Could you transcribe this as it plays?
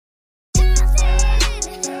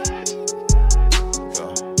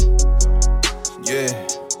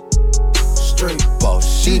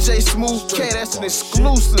shit. DJ Smoove K, that's an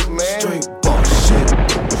exclusive, man. Straight boss shit.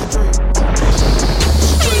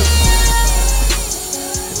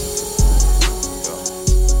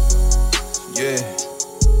 Yeah.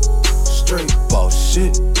 Straight boss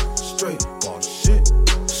shit. Straight boss shit.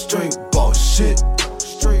 Straight boss shit.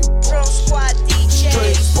 Straight boss Squad DJ.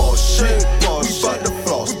 Straight boss shit. We bout to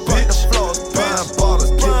floss, bitch. Buying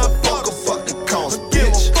bottles, give a fuck about the cost,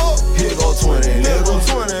 bitch. Here go 20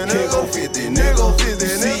 niggas, here go 50 niggas.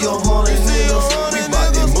 See your 100 niggas, we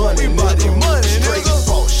bout that money, nigga. Straight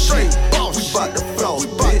boss shit. We bout to floss,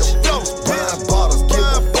 bitch. Buying bottles, give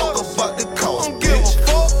a fuck about the cost, bitch.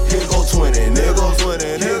 Here go 20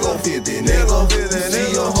 niggas, here go 50 niggas.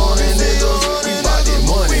 See your 100 niggas, we bout that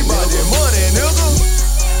money, nigga.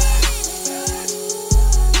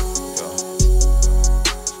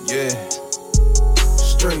 Yeah.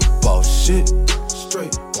 Straight boss shit.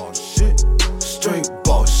 Straight boss shit. Straight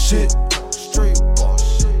boss shit. Straight boss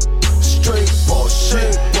shit. Straight boss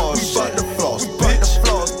shit. We bout to floss, bitch.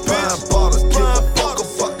 Buying bottles, give a fuck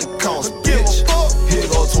about the cost, bitch. Here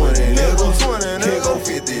go 20 niggas, here go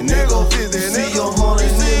 50 niggas. See your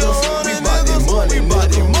 100 niggas, we bout that money,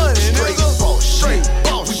 Straight boss shit.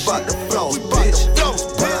 We bout to floss, bitch.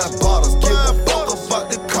 Buying bottles, give a fuck about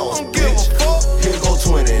the cost, bitch. Here go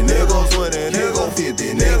 20 niggas, here go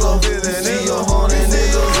 50 niggas. See your 100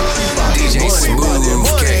 niggas, we bout DJ that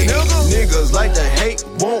Smoove K. money. Niggas like to hate,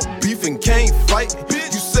 won't beef and can't fight.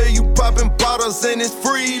 You say you popping bottles and it's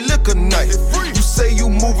free liquor night. You say you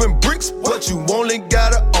moving bricks, but you only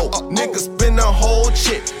got a O. Niggas spend a whole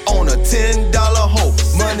check on a $10 hoe.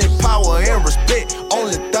 Money, power, and respect,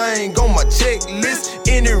 only thing on my checklist.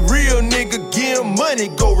 Any real nigga getting money,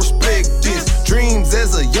 go respect this. Dreams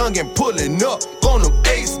as a youngin' pulling up on them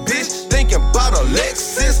ace, bitch. Thinking about a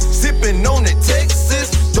Lexus, sipping on that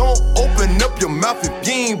Texas. Don't open up your mouth if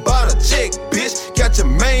you ain't bout a check, bitch. Got your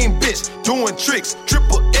main bitch doing tricks,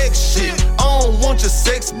 triple X shit. I don't want your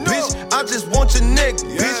sex, bitch. I just want your neck,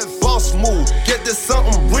 bitch. Boss move, get this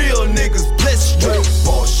something real, niggas. Bless straight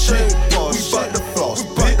boss shit. We bout to floss,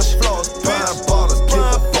 bitch. Buying bottles, give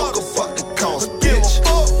a fuck about the cost, bitch.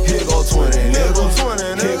 Here go 20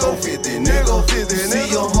 niggas, here go 50 niggas. See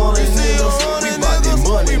your 100 niggas, we bout that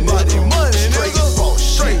money, Straight boss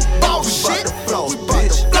shit. We bout to floss,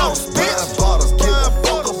 bitch. Buying bottles, give a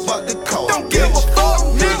fuck about the cost, bitch.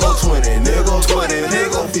 Here go 20 niggas, here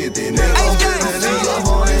go 50 niggas. See your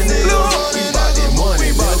 100 niggas, we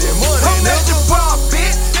bout that money, I'm at the bar,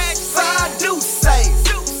 bitch. 5 Deuce,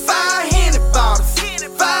 5 Henny bottles,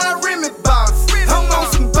 5 Remy bottles. I'm on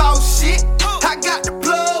some boss shit. I got the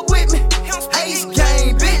plug with me. Ace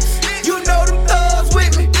gang, bitch. You know them thugs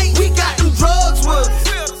with me. We got them drugs with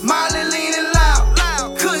us. Molly leaning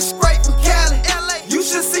loud. Kush straight from Cali. You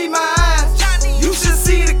should see my eyes. You should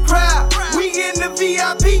see the crowd. We in the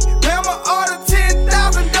VIP. Bama order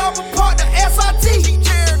 10,000 double part the SRT.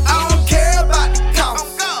 I don't care about the cost.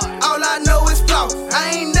 All I know is floss.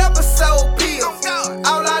 I ain't